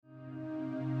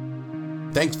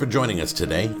Thanks for joining us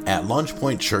today at Launch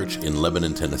Point Church in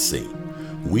Lebanon, Tennessee.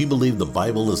 We believe the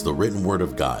Bible is the written word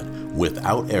of God,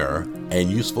 without error,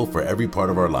 and useful for every part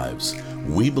of our lives.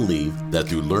 We believe that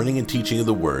through learning and teaching of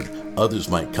the word, others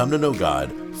might come to know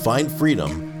God, find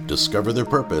freedom, discover their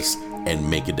purpose, and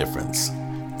make a difference.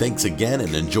 Thanks again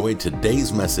and enjoy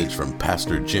today's message from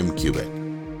Pastor Jim Cubitt.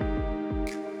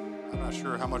 I'm not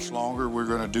sure how much longer we're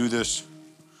going to do these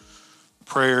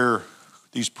prayer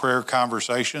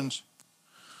conversations,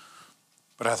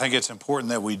 but I think it's important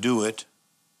that we do it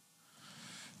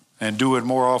and do it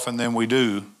more often than we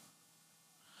do,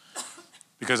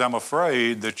 because I'm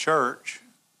afraid the church,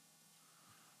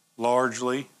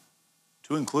 largely,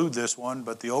 to include this one,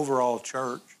 but the overall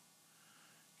church,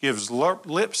 gives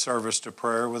lip service to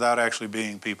prayer without actually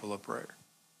being people of prayer.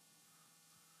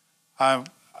 I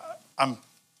don't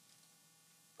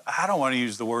want to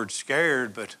use the word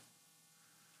scared, but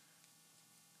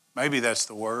maybe that's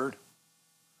the word,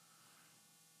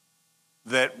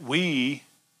 that we,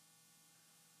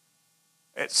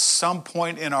 at some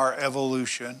point in our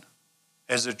evolution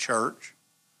as a church,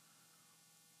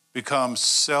 become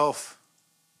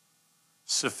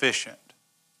self-sufficient.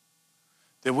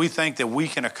 That we think that we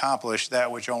can accomplish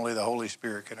that which only the Holy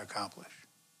Spirit can accomplish.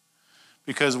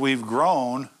 Because we've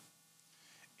grown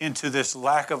into this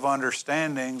lack of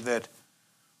understanding that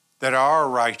our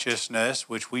righteousness,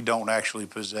 which we don't actually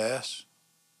possess,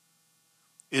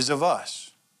 is of us.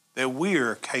 That we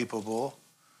are capable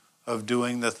of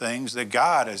doing the things that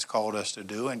God has called us to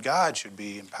do, and God should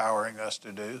be empowering us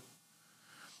to do.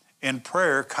 In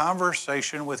prayer,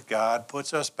 conversation with God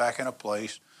puts us back in a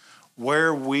place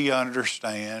where we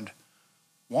understand,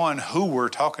 one, who we're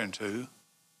talking to,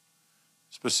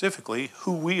 specifically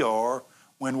who we are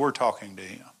when we're talking to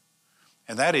Him.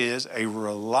 And that is a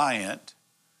reliant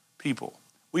people.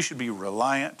 We should be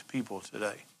reliant people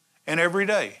today and every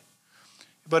day.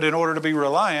 But in order to be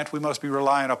reliant, we must be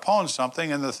reliant upon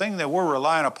something. And the thing that we're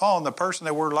reliant upon, the person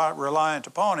that we're reliant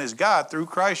upon, is God through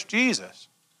Christ Jesus.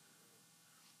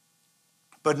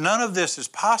 But none of this is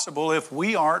possible if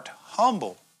we aren't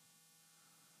humble.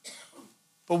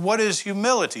 But what is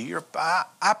humility?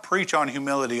 I preach on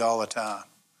humility all the time.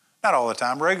 Not all the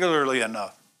time, regularly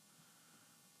enough.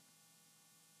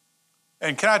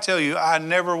 And can I tell you, I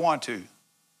never want to.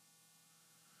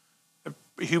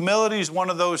 Humility is one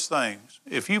of those things.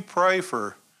 If you pray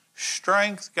for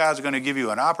strength, God's going to give you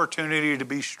an opportunity to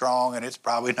be strong, and it's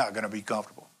probably not going to be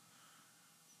comfortable.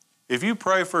 If you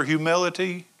pray for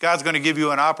humility, God's going to give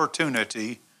you an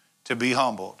opportunity to be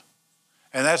humbled,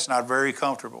 and that's not very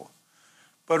comfortable.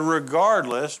 But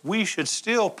regardless, we should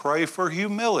still pray for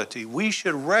humility. We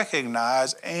should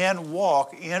recognize and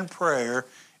walk in prayer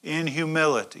in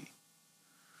humility.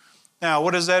 Now,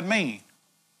 what does that mean?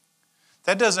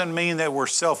 That doesn't mean that we're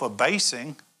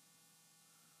self-abasing.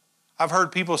 I've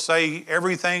heard people say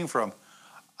everything from,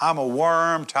 I'm a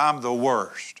worm to I'm the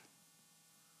worst.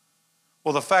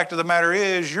 Well, the fact of the matter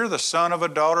is, you're the son of a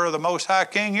daughter of the Most High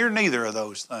King. You're neither of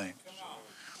those things.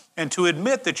 And to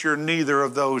admit that you're neither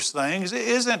of those things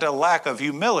isn't a lack of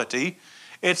humility.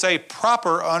 It's a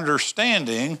proper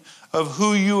understanding of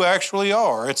who you actually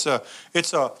are. It's a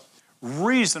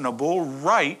reasonable,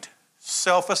 right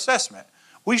self-assessment.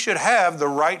 We should have the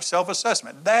right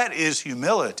self-assessment. That is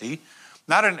humility,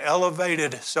 not an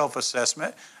elevated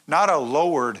self-assessment, not a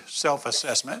lowered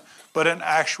self-assessment, but an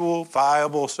actual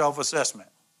viable self-assessment.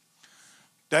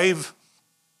 Dave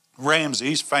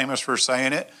Ramsey's famous for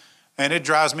saying it, and it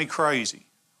drives me crazy,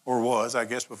 or was, I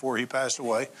guess, before he passed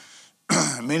away.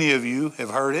 Many of you have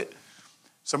heard it.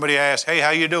 Somebody asked, hey, how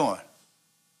you doing?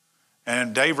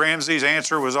 And Dave Ramsey's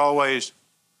answer was always,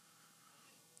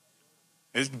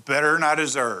 it's better than I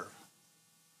deserve.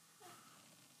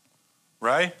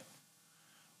 Right?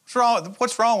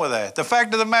 What's wrong with that? The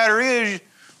fact of the matter is,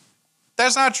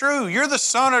 that's not true. You're the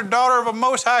son or daughter of a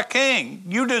Most High King.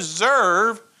 You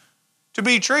deserve to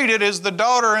be treated as the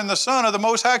daughter and the son of the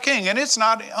Most High King. And it's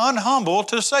not unhumble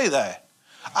to say that.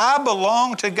 I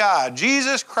belong to God.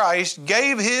 Jesus Christ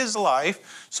gave His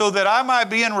life so that I might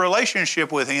be in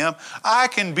relationship with Him. I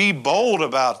can be bold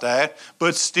about that,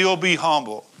 but still be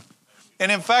humble.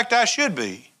 And in fact, I should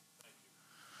be.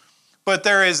 But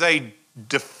there is a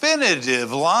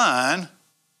definitive line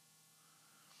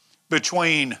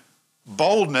between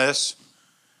boldness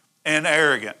and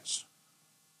arrogance.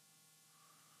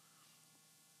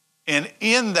 And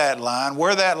in that line,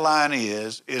 where that line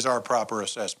is our proper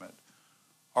assessment,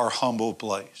 our humble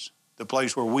place, the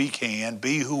place where we can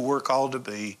be who we're called to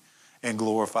be and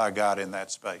glorify God in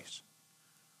that space.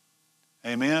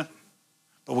 Amen?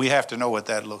 But we have to know what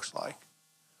that looks like.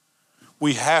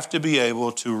 We have to be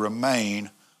able to remain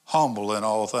humble in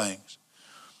all things.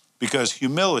 Because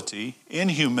in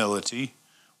humility,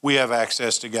 we have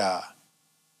access to God.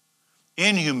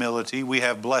 In humility, we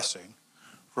have blessing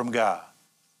from God.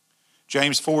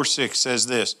 James 4:6 says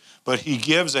this, but he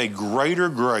gives a greater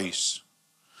grace.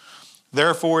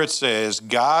 Therefore it says,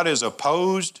 God is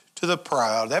opposed to the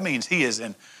proud. That means he is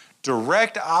in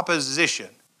direct opposition.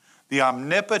 The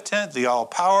omnipotent, the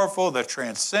all-powerful, the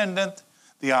transcendent,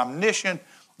 the omniscient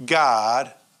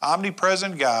God,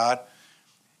 omnipresent God,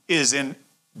 is in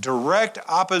direct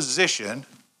opposition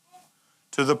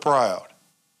to the proud.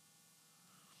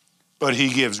 But he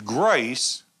gives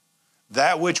grace,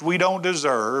 that which we don't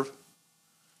deserve,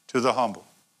 to the humble.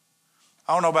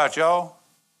 I don't know about y'all,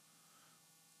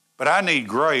 but I need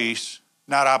grace,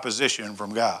 not opposition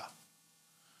from God.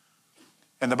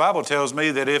 And the Bible tells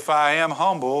me that if I am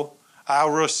humble, I'll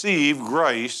receive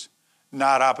grace,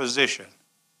 not opposition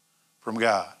from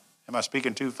God. Am I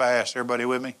speaking too fast? Everybody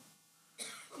with me?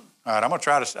 All right,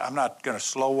 I'm not going to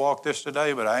slow walk this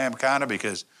today, but I am kind of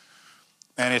because,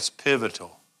 man, it's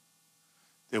pivotal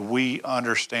that we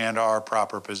understand our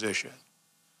proper position.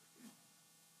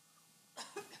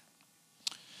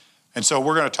 And so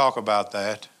we're going to talk about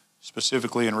that,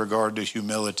 specifically in regard to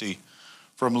humility,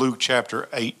 from Luke chapter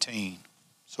 18.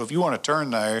 So if you want to turn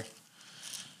there,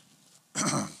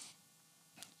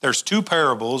 there's two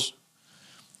parables,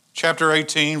 chapter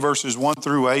 18, verses 1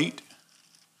 through 8,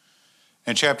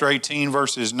 and chapter 18,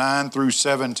 verses 9 through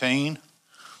 17,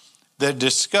 that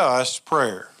discuss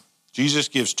prayer. Jesus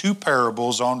gives two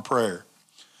parables on prayer.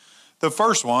 The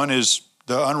first one is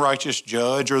the unrighteous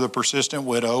judge or the persistent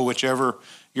widow, whichever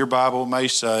your Bible may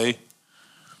say.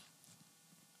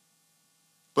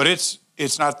 But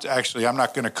it's not actually, I'm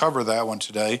not going to cover that one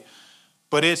today,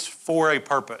 but it's for a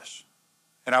purpose.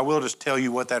 And I will just tell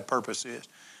you what that purpose is.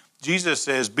 Jesus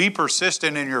says, be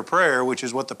persistent in your prayer, which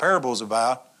is what the parable is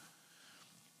about.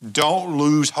 Don't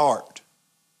lose heart.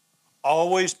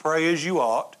 Always pray as you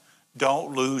ought.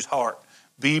 Don't lose heart.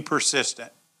 Be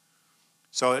persistent.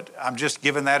 So I'm just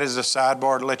giving that as a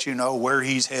sidebar to let you know where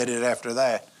he's headed after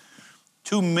that.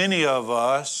 Too many of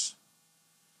us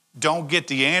don't get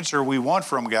the answer we want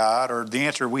from God or the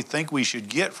answer we think we should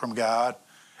get from God,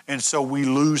 and so we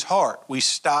lose heart. We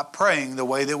stop praying the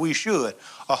way that we should.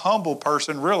 A humble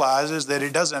person realizes that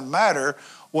it doesn't matter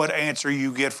what answer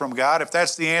you get from God. If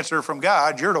that's the answer from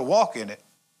God, you're to walk in it.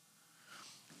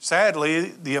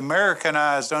 Sadly, the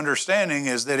Americanized understanding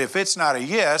is that if it's not a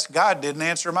yes, God didn't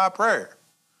answer my prayer.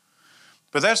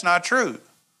 But that's not true.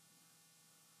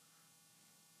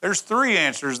 There's three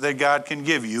answers that God can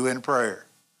give you in prayer.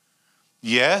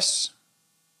 Yes,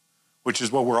 which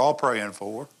is what we're all praying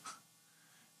for.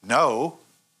 No,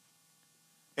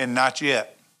 and not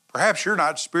yet. Perhaps you're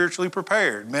not spiritually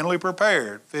prepared, mentally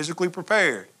prepared, physically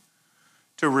prepared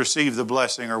to receive the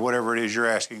blessing or whatever it is you're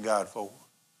asking God for.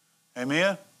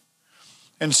 Amen?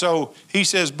 And so he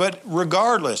says, but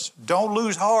regardless, don't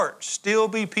lose heart. Still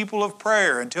be people of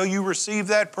prayer until you receive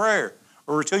that prayer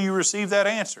or until you receive that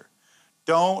answer.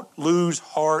 Don't lose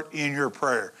heart in your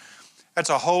prayer.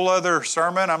 That's a whole other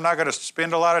sermon. I'm not going to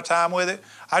spend a lot of time with it.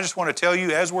 I just want to tell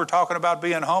you, as we're talking about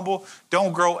being humble,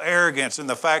 don't grow arrogant in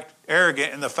the fact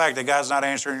that God's not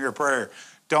answering your prayer.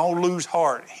 Don't lose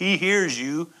heart. He hears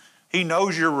you. He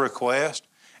knows your request.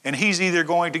 And he's either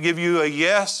going to give you a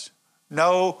yes,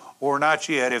 no, or not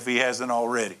yet if he hasn't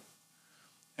already.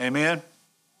 Amen?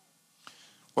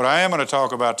 What I am going to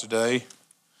talk about today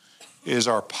is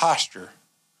our posture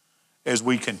as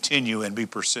we continue and be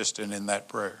persistent in that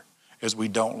prayer, as we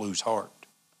don't lose heart.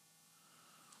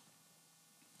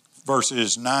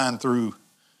 Verses 9 through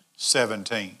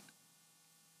 17.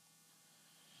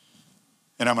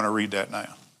 And I'm going to read that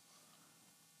now.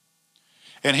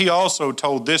 And he also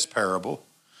told this parable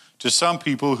to some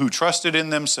people who trusted in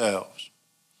themselves,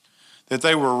 that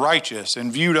they were righteous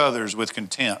and viewed others with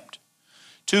contempt.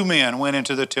 Two men went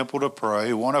into the temple to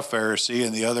pray, one a Pharisee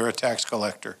and the other a tax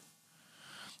collector.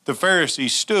 The Pharisee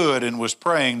stood and was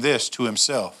praying this to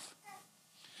himself: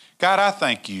 God, I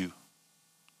thank you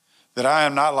that I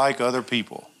am not like other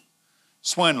people,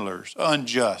 swindlers,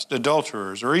 unjust,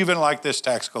 adulterers, or even like this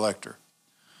tax collector.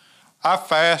 I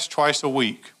fast twice a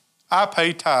week. I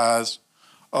pay tithes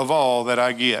of all that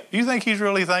I get. Do you think he's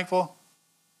really thankful?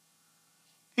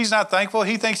 He's not thankful.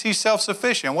 He thinks he's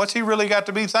self-sufficient. What's he really got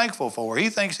to be thankful for? He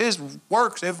thinks his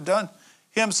works have done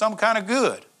him some kind of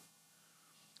good.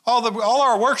 All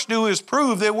our works do is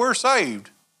prove that we're saved.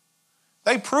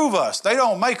 They prove us. They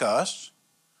don't make us.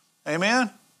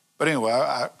 Amen? But anyway,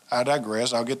 I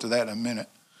digress. I'll get to that in a minute.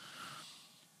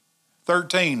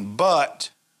 13,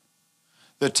 but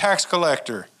the tax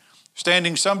collector,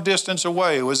 standing some distance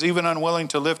away, was even unwilling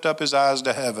to lift up his eyes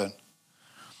to heaven,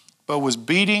 but was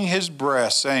beating his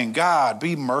breast, saying, God,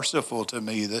 be merciful to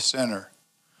me, the sinner.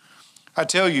 I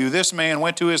tell you, this man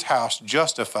went to his house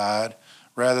justified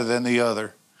rather than the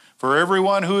other. For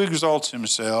everyone who exalts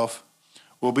himself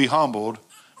will be humbled,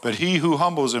 but he who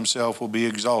humbles himself will be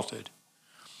exalted.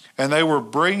 And they were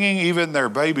bringing even their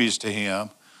babies to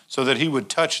him so that he would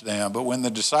touch them. But when the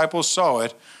disciples saw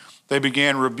it, they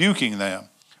began rebuking them.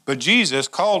 But Jesus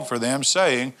called for them,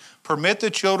 saying, Permit the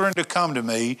children to come to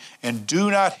me, and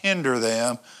do not hinder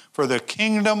them, for the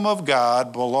kingdom of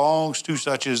God belongs to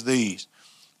such as these.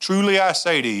 Truly I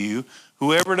say to you,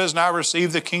 whoever does not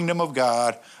receive the kingdom of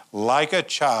God like a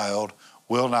child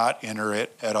will not enter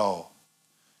it at all.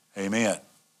 Amen.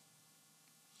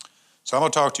 So I'm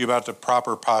going to talk to you about the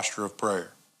proper posture of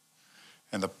prayer.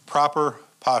 And the proper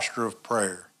posture of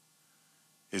prayer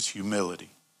is humility.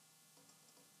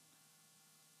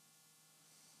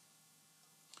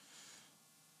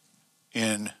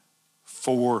 In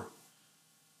 4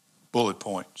 bullet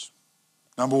points.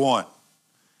 Number 1,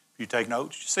 if you take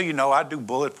notes, so you know I do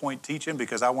bullet point teaching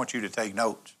because I want you to take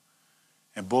notes.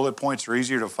 And bullet points are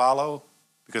easier to follow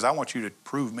because I want you to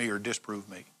prove me or disprove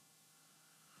me.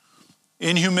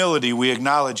 In humility, we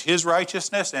acknowledge his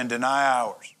righteousness and deny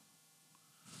ours.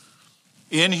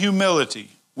 In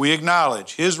humility, we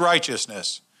acknowledge his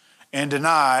righteousness and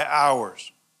deny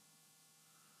ours.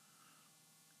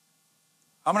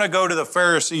 I'm going to go to the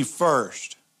Pharisee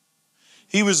first.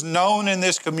 He was known in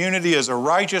this community as a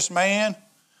righteous man.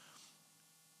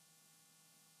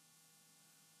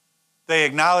 They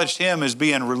acknowledged him as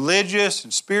being religious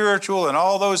and spiritual and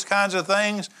all those kinds of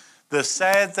things. The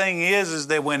sad thing is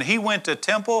that when he went to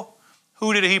temple,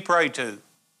 who did he pray to? It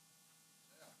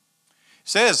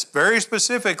says very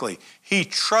specifically, he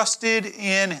trusted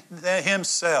in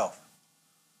himself.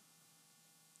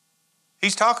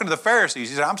 He's talking to the Pharisees.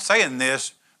 He said, I'm saying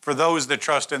this for those that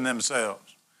trust in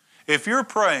themselves. If you're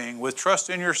praying with trust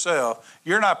in yourself,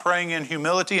 you're not praying in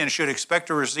humility and should expect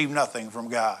to receive nothing from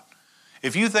God.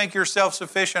 If you think you're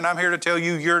self-sufficient, I'm here to tell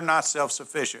you you're not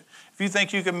self-sufficient. If you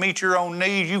think you can meet your own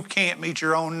need, you can't meet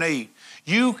your own need.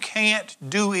 You can't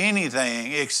do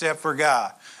anything except for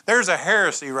God. There's a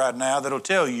heresy right now that'll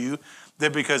tell you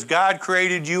that because God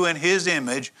created you in his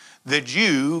image, that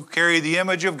you carry the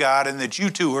image of God and that you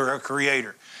too are a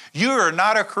creator. You are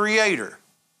not a creator.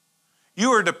 You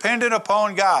are dependent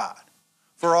upon God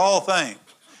for all things.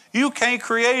 You can't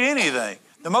create anything.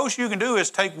 The most you can do is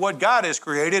take what God has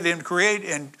created and create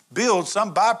and build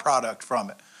some byproduct from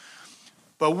it.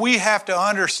 But we have to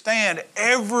understand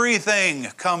everything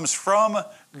comes from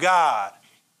God.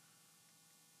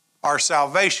 Our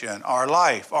salvation, our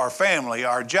life, our family,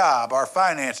 our job, our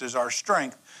finances, our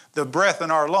strength, the breath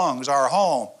in our lungs, our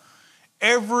home.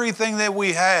 Everything that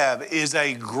we have is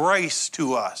a grace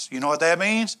to us. You know what that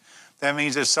means? That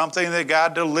means it's something that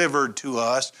God delivered to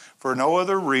us for no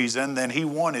other reason than he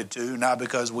wanted to, not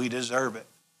because we deserve it.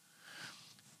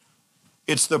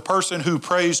 It's the person who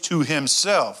prays to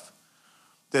himself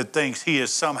that thinks he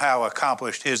has somehow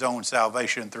accomplished his own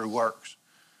salvation through works.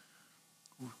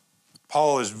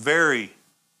 Paul is very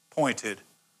pointed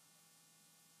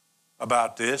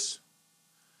about this,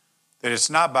 that it's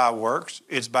not by works,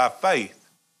 it's by faith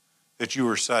that you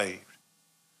are saved.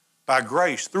 By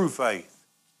grace through faith.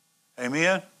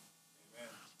 Amen? Amen.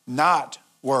 Not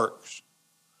works.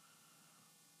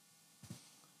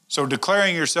 So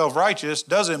declaring yourself righteous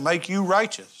doesn't make you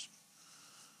righteous.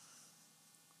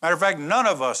 Matter of fact, none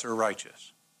of us are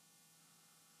righteous.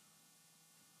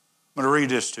 I'm going to read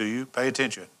this to you. Pay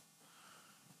attention.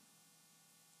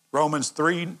 Romans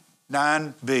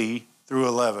 3:9b through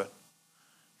 11.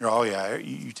 Oh yeah,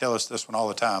 you tell us this one all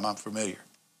the time. I'm familiar.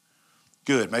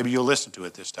 Good. Maybe you'll listen to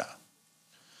it this time.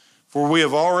 For we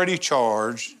have already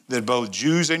charged that both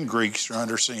Jews and Greeks are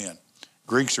under sin.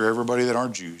 Greeks are everybody that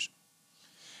aren't Jews.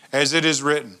 As it is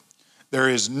written, there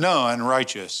is none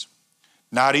righteous,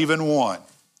 not even one.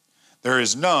 There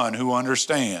is none who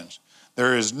understands.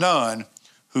 There is none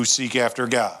who seek after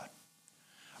God.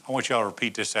 I want y'all to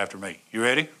repeat this after me. You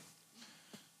ready?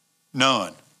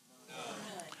 None.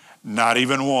 Not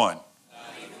even one.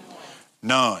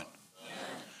 None.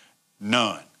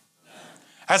 None.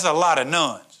 That's a lot of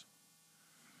nones.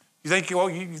 You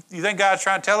think God's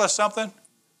trying to tell us something?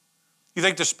 You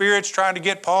think the Spirit's trying to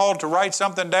get Paul to write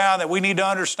something down that we need to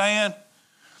understand?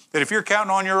 That if you're counting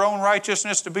on your own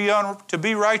righteousness to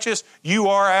be righteous, you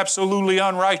are absolutely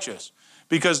unrighteous.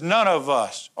 Because none of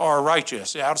us are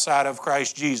righteous outside of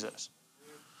Christ Jesus.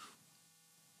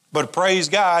 But praise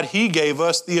God, he gave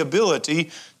us the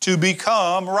ability to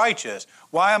become righteous.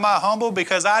 Why am I humble?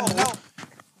 Because I know.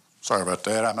 Sorry about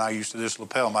that. I'm not used to this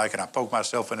lapel mic and I poke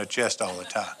myself in the chest all the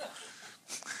time.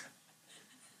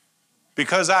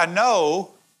 because I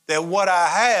know that what I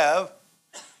have,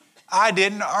 I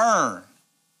didn't earn.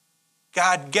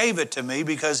 God gave it to me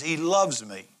because He loves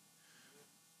me.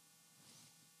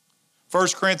 1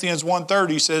 Corinthians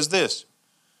 1:30 says this,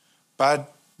 but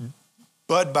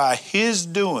by His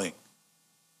doing,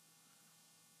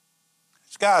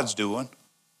 it's God's doing,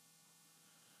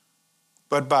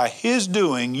 but by His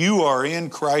doing, you are in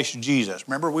Christ Jesus.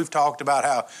 Remember, we've talked about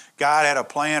how God had a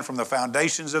plan from the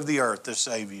foundations of the earth to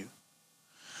save you.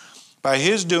 By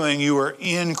His doing, you are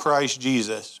in Christ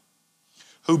Jesus,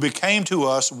 who became to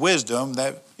us wisdom,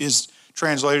 that is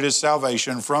translated as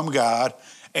salvation from God,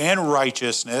 and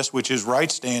righteousness, which is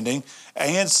right standing,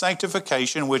 and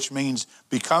sanctification, which means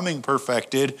becoming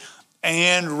perfected,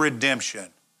 and redemption,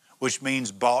 which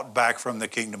means bought back from the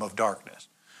kingdom of darkness.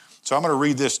 So I'm going to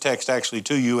read this text actually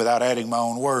to you without adding my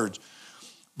own words.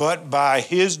 But by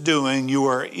His doing, you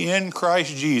are in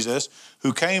Christ Jesus,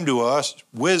 who came to us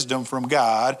wisdom from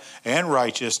God, and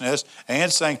righteousness,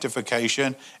 and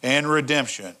sanctification, and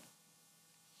redemption.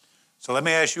 So let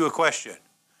me ask you a question.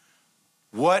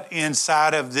 What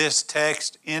inside of this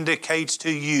text indicates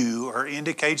to you or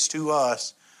indicates to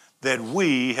us that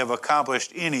we have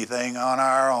accomplished anything on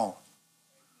our own?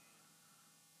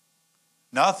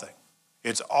 Nothing.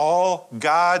 It's all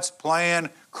God's plan,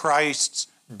 Christ's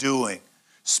doing,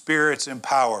 Spirit's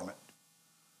empowerment.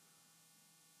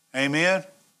 Amen?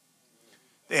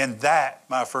 And that,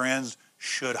 my friends,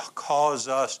 should cause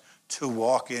us to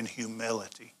walk in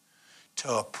humility,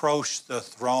 to approach the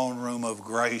throne room of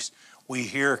grace. We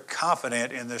hear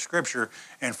confident in the Scripture,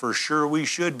 and for sure we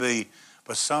should be,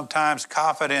 but sometimes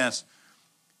confidence,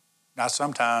 not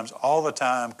sometimes, all the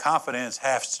time, confidence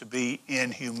has to be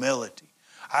in humility.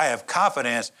 I have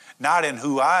confidence not in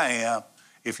who I am.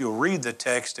 If you'll read the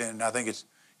text, and I think it's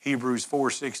Hebrews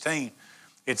 4:16,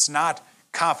 it's not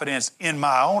confidence in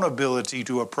my own ability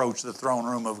to approach the throne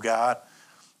room of God,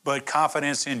 but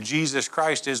confidence in Jesus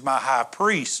Christ as my high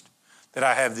priest, that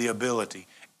I have the ability.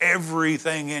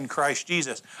 Everything in Christ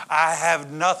Jesus. I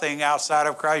have nothing outside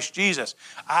of Christ Jesus.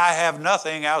 I have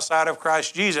nothing outside of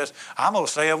Christ Jesus. I'm going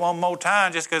to say it one more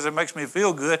time just because it makes me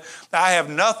feel good. I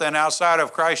have nothing outside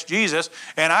of Christ Jesus,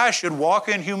 and I should walk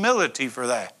in humility for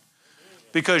that.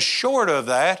 Because short of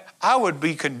that, I would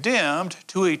be condemned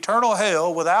to eternal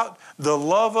hell without the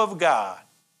love of God,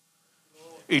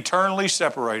 eternally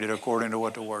separated according to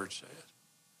what the Word says.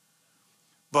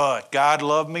 But God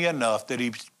loved me enough that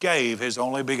He gave His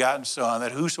only begotten Son,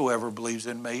 that whosoever believes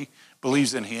in me,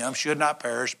 believes in Him, should not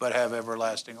perish but have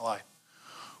everlasting life.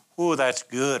 Ooh, that's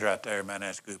good right there, man.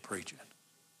 That's good preaching.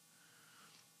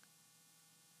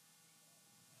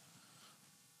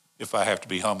 If I have to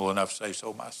be humble enough to say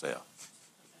so myself.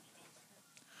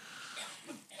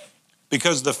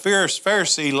 Because the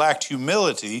Pharisee lacked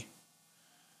humility,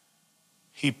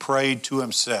 he prayed to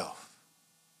himself.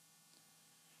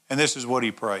 And this is what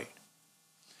he prayed.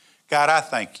 God, I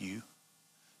thank you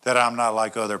that I'm not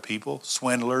like other people,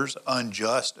 swindlers,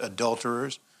 unjust,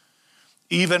 adulterers,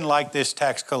 even like this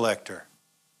tax collector.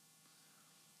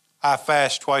 I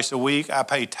fast twice a week. I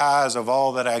pay tithes of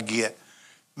all that I get.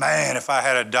 Man, if I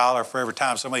had $1 for every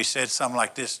time somebody said something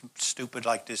like this, stupid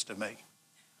like this to me.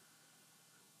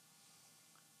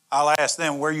 I'll ask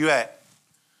them, where you at?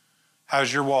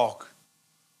 How's your walk?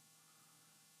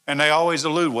 And they always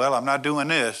allude, well, I'm not doing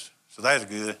this, so that's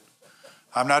good.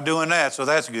 I'm not doing that, so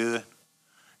that's good.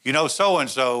 You know,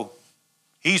 so-and-so,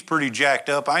 he's pretty jacked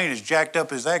up. I ain't as jacked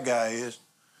up as that guy is.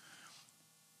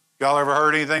 Y'all ever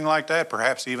heard anything like that?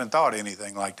 Perhaps even thought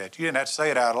anything like that. You didn't have to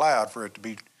say it out loud for it to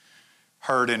be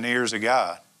heard in the ears of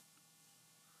God.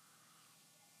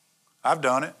 I've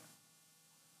done it.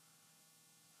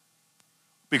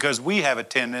 Because we have a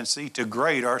tendency to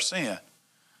grade our sin.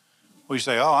 We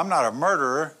say, oh, I'm not a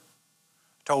murderer.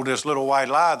 Told this little white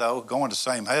lie, though, going to the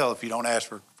same hell if you don't ask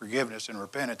for forgiveness and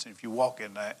repentance and if you walk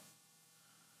in that.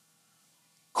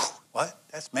 What?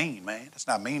 That's mean, man. That's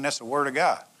not mean. That's the Word of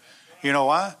God. You know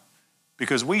why?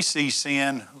 Because we see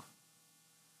sin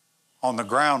on the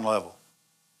ground level.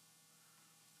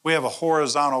 We have a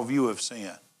horizontal view of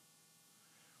sin.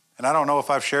 And I don't know if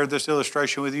I've shared this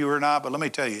illustration with you or not, but let me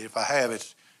tell you, if I have,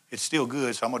 it's still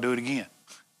good, so I'm going to do it again.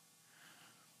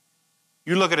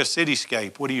 You look at a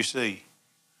cityscape, what do you see?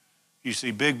 You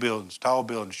see big buildings, tall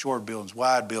buildings, short buildings,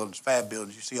 wide buildings, fat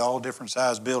buildings. You see all different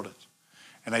sized buildings.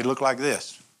 And they look like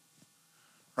this,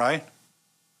 right?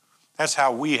 That's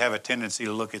how we have a tendency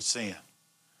to look at sin.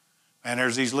 And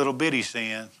there's these little bitty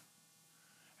sins,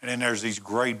 and then there's these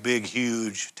great big,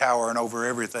 huge, towering over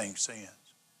everything sins.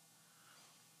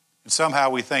 And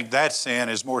somehow we think that sin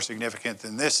is more significant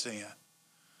than this sin.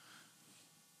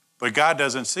 But God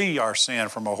doesn't see our sin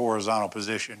from a horizontal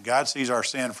position. God sees our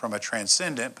sin from a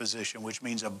transcendent position, which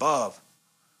means above.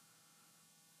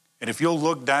 And if you'll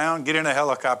look down, get in a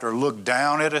helicopter, look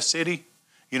down at a city,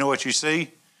 you know what you see?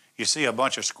 You see a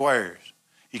bunch of squares.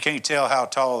 You can't tell how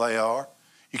tall they are.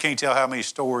 You can't tell how many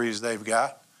stories they've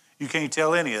got. You can't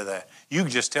tell any of that. You can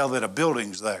just tell that a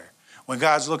building's there. When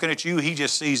God's looking at you, he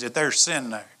just sees that there's sin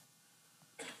there.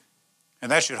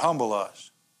 And that should humble us.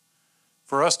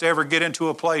 For us to ever get into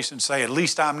a place and say, at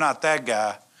least I'm not that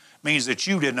guy, means that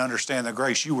you didn't understand the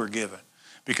grace you were given,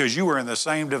 because you were in the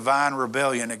same divine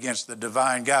rebellion against the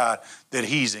divine God that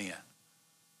he's in.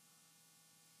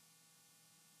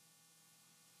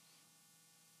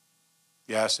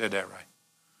 Yeah, I said that right.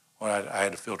 Well, I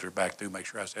had to filter it back through, make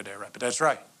sure I said that right. But that's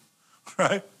right,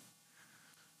 right?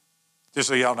 Just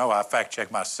so y'all know, I fact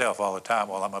check myself all the time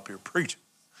while I'm up here preaching.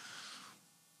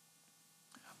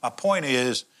 My point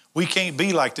is, we can't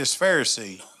be like this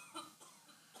Pharisee.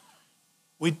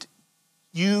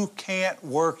 You can't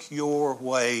work your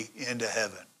way into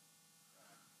heaven.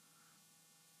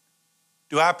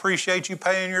 Do I appreciate you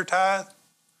paying your tithe?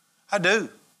 I do.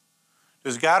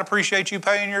 Does God appreciate you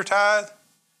paying your tithe?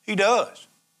 He does.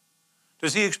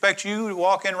 Does he expect you to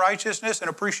walk in righteousness and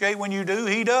appreciate when you do?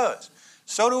 He does.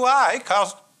 So do I. It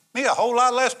costs me a whole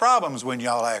lot less problems when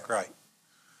y'all act right.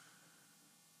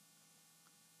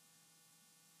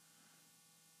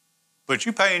 But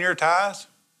you paying your tithes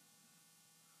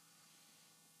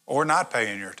or not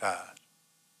paying your tithes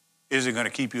isn't going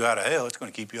to keep you out of hell. It's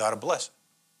going to keep you out of blessing.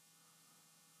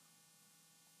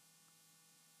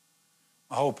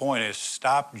 My whole point is,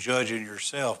 stop judging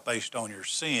yourself based on your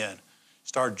sin.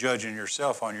 Start judging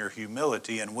yourself on your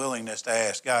humility and willingness to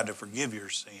ask God to forgive your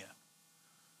sin.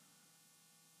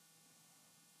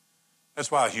 That's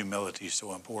why humility is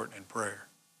so important in prayer.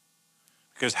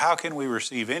 Because how can we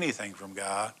receive anything from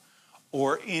God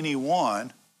or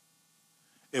anyone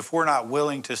if we're not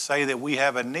willing to say that we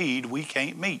have a need we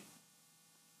can't meet?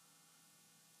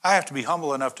 I have to be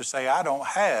humble enough to say I don't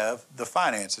have the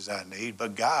finances I need,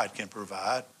 but God can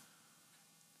provide.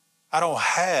 I don't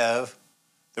have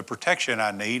the protection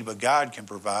I need, but God can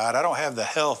provide. I don't have the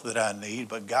health that I need,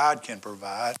 but God can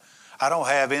provide. I don't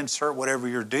have insert whatever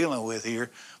you're dealing with here,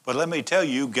 but let me tell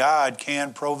you, God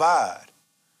can provide.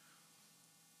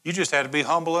 You just have to be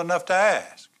humble enough to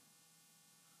ask.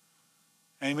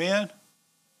 Amen?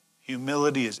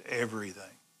 Humility is everything.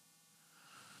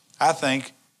 I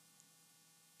think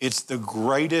it's the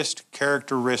greatest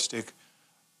characteristic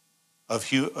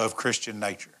of Christian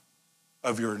nature,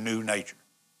 of your new nature,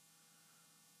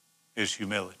 is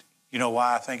humility. You know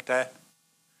why I think that?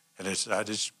 And it's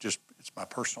my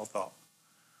personal thought.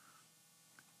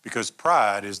 Because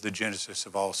pride is the genesis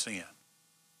of all sin.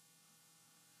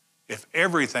 If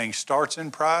everything starts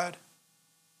in pride,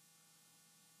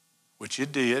 which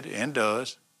it did and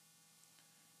does,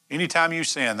 anytime you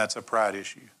sin, that's a pride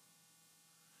issue.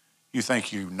 You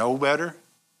think you know better.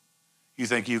 You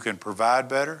think you can provide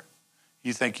better.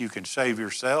 You think you can save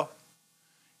yourself.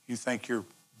 You think you're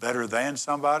better than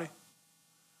somebody.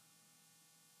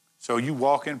 So you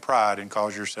walk in pride and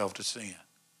cause yourself to sin.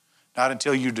 Not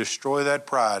until you destroy that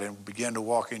pride and begin to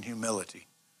walk in humility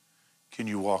can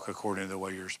you walk according to the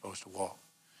way you're supposed to walk.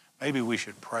 Maybe we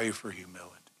should pray for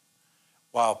humility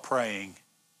while praying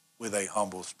with a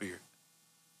humble spirit.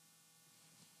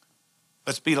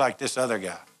 Let's be like this other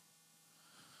guy.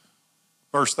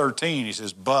 Verse 13, he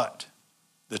says, but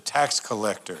the tax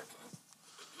collector.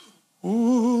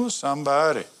 Ooh,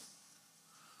 somebody.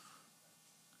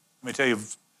 Let me tell you,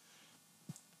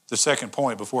 the second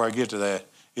point before I get to that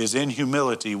is, in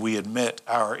humility we admit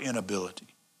our inability.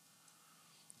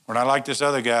 When I like this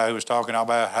other guy who was talking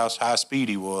about how high speed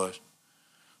he was.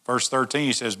 Verse 13,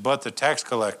 he says, but the tax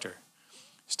collector,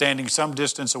 standing some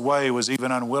distance away, was even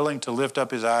unwilling to lift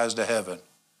up his eyes to heaven,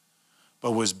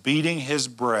 but was beating his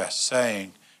breast,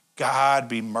 saying, God,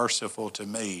 be merciful to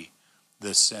me,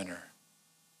 the sinner.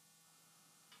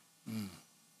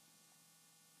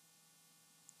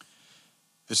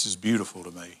 This is beautiful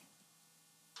to me.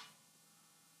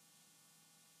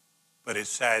 But it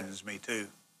saddens me too.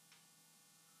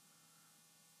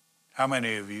 How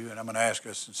many of you, and I'm going to ask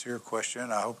a sincere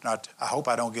question, I hope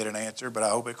I don't get an answer, but I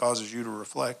hope it causes you to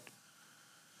reflect.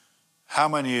 How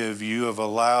many of you have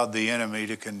allowed the enemy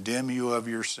to condemn you of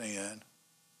your sin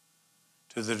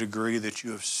to the degree that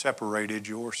you have separated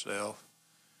yourself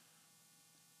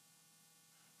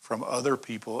from other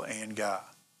people and God?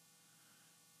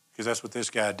 Because that's what this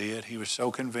guy did. He was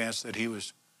so convinced that he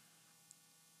was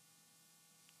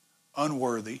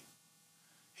unworthy.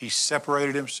 He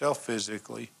separated himself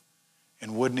physically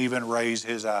and wouldn't even raise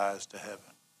his eyes to heaven.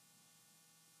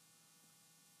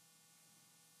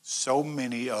 So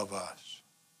many of us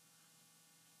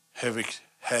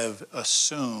have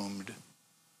assumed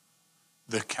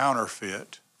the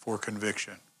counterfeit for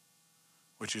conviction,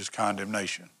 which is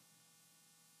condemnation.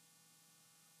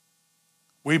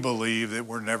 We believe that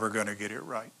we're never going to get it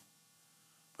right.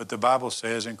 But the Bible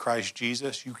says in Christ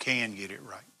Jesus, you can get it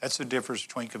right. That's the difference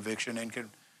between conviction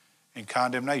and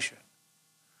condemnation.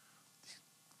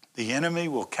 The enemy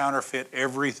will counterfeit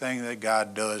everything that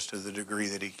God does to the degree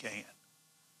that he can.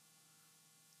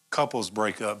 Couples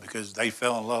break up because they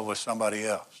fell in love with somebody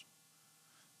else.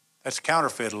 That's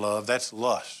counterfeit love. That's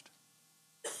lust.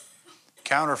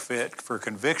 Counterfeit for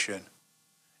conviction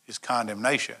is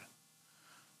condemnation.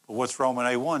 But what's Romans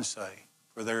 8:1 say?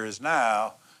 For there is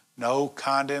now no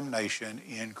condemnation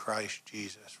in Christ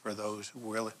Jesus for those who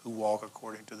walk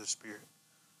according to the Spirit.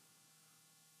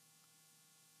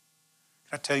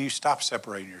 Can I tell you, stop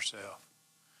separating yourself.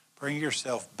 Bring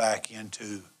yourself back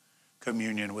into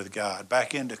communion with God,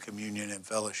 back into communion and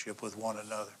fellowship with one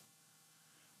another.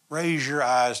 Raise your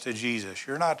eyes to Jesus.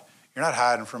 You're not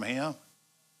hiding from him.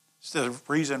 It's the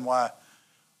reason why,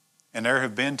 and there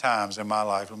have been times in my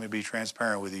life, let me be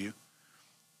transparent with you,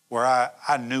 where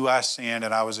I knew I sinned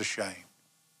and I was ashamed.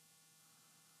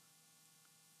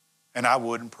 And I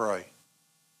wouldn't pray.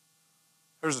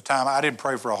 There was a time I didn't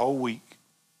pray for a whole week.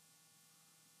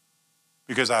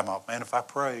 Because I thought, man, if I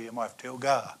pray, I'm going to have to tell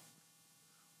God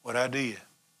what I did.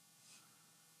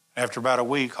 After about a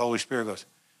week, Holy Spirit goes,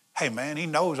 hey, man, he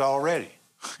knows already.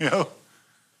 You know?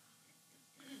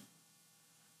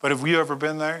 But have you ever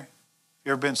been there?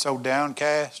 You ever been so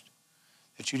downcast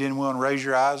that you didn't want to raise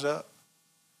your eyes up?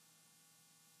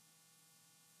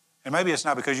 And maybe it's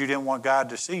not because you didn't want God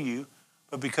to see you,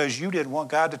 but because you didn't want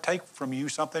God to take from you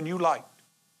something you liked.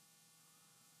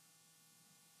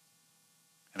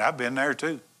 And I've been there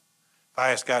too. If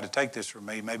I ask God to take this from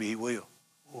me, maybe he will.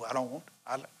 Oh, I don't want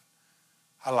it.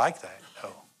 I like that. No.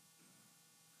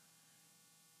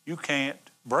 You can't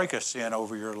break a sin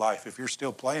over your life if you're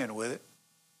still playing with it.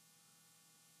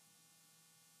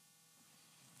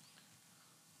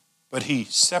 But he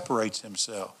separates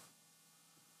himself.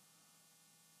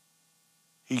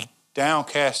 He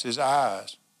downcasts his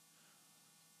eyes,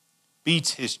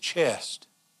 beats his chest,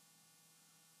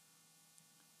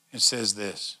 and says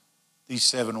these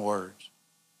 7 words.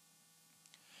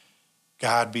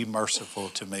 God, be merciful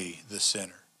to me, the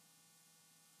sinner.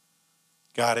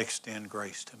 God, extend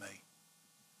grace to me.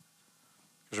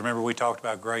 Because remember we talked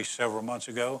about grace several months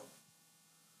ago?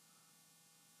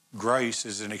 Grace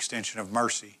is an extension of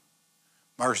mercy.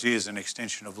 Mercy is an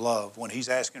extension of love. When he's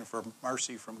asking for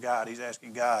mercy from God, he's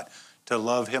asking God to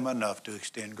love him enough to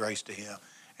extend grace to him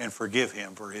and forgive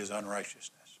him for his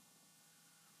unrighteousness.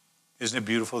 Isn't it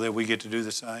beautiful that we get to do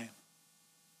the same?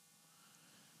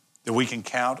 That we can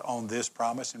count on this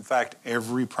promise. In fact,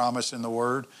 every promise in the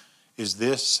Word is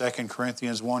this, 2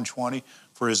 Corinthians 1:20,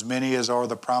 for as many as are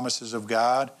the promises of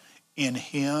God, in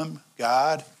him,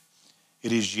 God,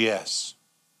 it is yes.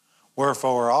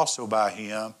 Wherefore also by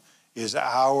him is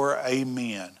our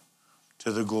amen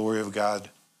to the glory of God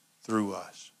through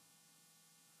us.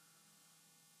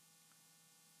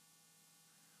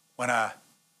 When I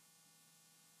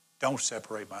don't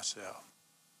separate myself,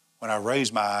 when I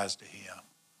raise my eyes to him,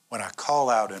 when I call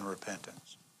out in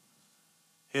repentance,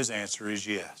 his answer is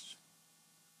yes.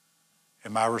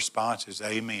 And my response is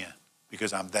amen,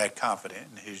 because I'm that confident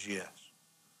in his yes,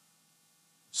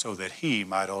 so that he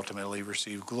might ultimately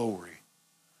receive glory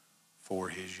for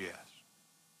his yes.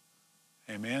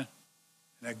 Amen?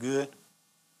 Isn't that good?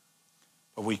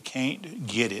 But we can't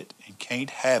get it and can't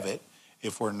have it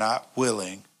if we're not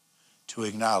willing to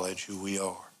acknowledge who we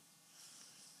are.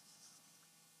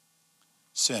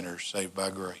 Sinners saved by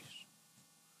grace.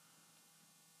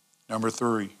 Number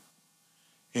 3,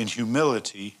 in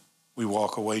humility, we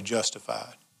walk away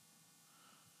justified.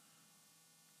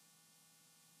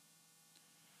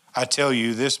 I tell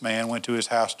you, this man went to his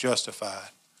house justified,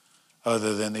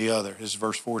 other than the other. This is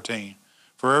verse 14.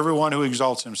 For everyone who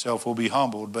exalts himself will be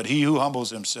humbled, but he who humbles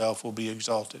himself will be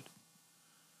exalted.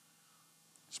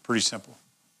 It's pretty simple.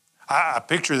 I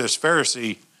picture this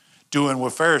Pharisee doing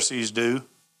what Pharisees do.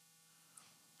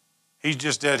 He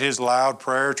just did his loud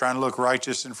prayer, trying to look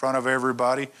righteous in front of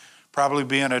everybody, probably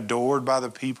being adored by the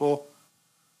people.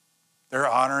 They're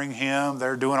honoring him.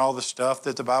 They're doing all the stuff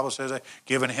that the Bible says,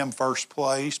 giving him first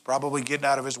place, probably getting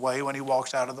out of his way when he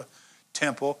walks out of the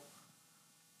temple.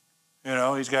 You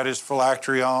know, he's got his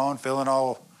phylactery on, feeling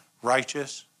all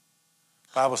righteous.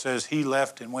 The Bible says he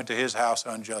left and went to his house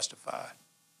unjustified.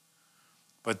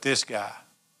 But this guy,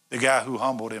 the guy who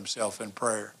humbled himself in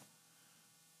prayer,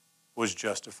 was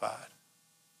justified.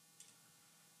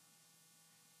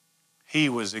 He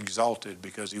was exalted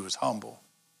because he was humble.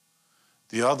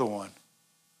 The other one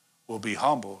will be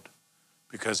humbled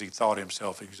because he thought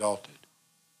himself exalted.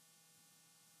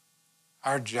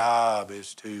 Our job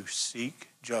is to seek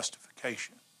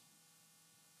justification,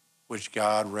 which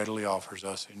God readily offers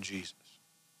us in Jesus.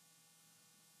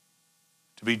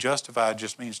 To be justified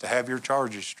just means to have your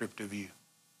charges stripped of you.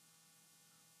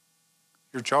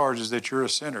 Your charge is that you're a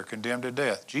sinner condemned to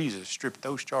death. Jesus stripped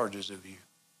those charges of you.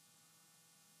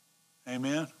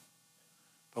 Amen?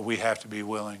 But we have to be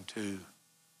willing to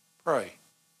pray.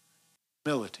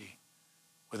 Humility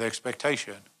with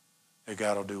expectation that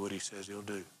God will do what he says he'll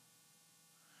do.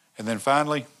 And then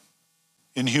finally,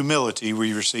 in humility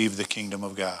we receive the kingdom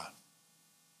of God.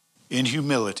 In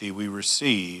humility we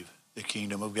receive the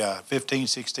kingdom of God. 15,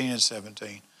 16, and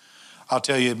 17. I'll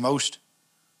tell you, most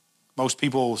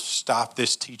people stop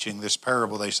this teaching, this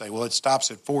parable. They say, well, it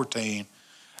stops at 14,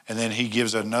 and then he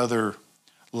gives another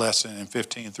lesson in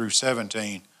 15 through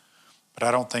 17. But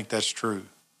I don't think that's true.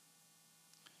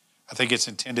 I think it's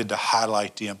intended to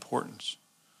highlight the importance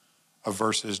of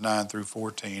verses 9 through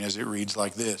 14 as it reads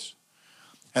like this.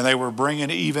 And they were bringing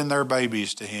even their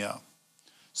babies to him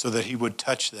so that he would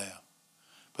touch them.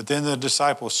 But then the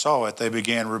disciples saw it, they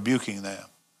began rebuking them.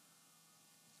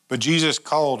 But Jesus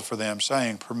called for them,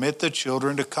 saying, permit the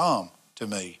children to come to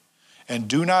me, and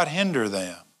do not hinder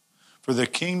them, for the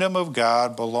kingdom of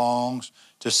God belongs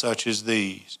to such as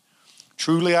these.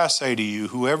 Truly I say to you,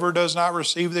 whoever does not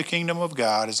receive the kingdom of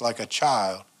God is like a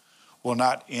child, will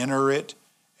not enter it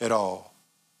at all.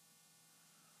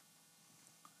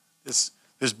 This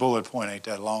bullet point ain't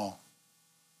that long.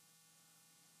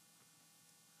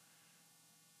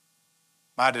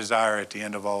 My desire at the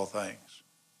end of all things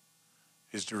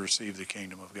is to receive the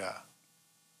kingdom of God,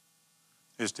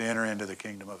 is to enter into the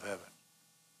kingdom of heaven.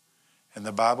 And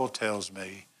the Bible tells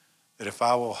me that if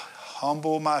I will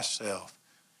humble myself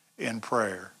in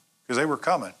prayer, because they were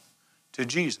coming to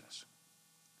Jesus.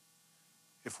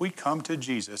 If we come to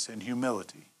Jesus in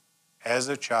humility as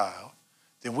a child,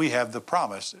 then we have the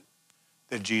promise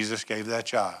that Jesus gave that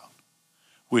child,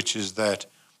 which is that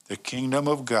the kingdom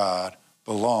of God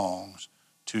belongs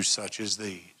to such as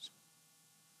these.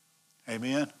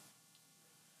 Amen?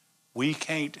 We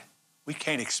can't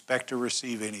expect to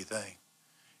receive anything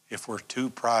if we're too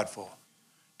prideful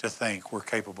to think we're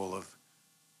capable of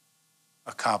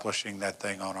accomplishing that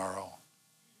thing on our own.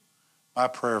 My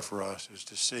prayer for us is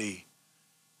to see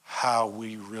how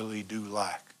we really do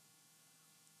lack.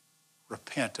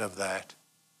 Repent of that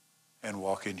and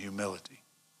walk in humility.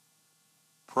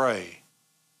 Pray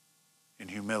in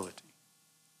humility.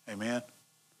 Amen?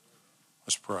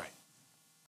 Let's pray.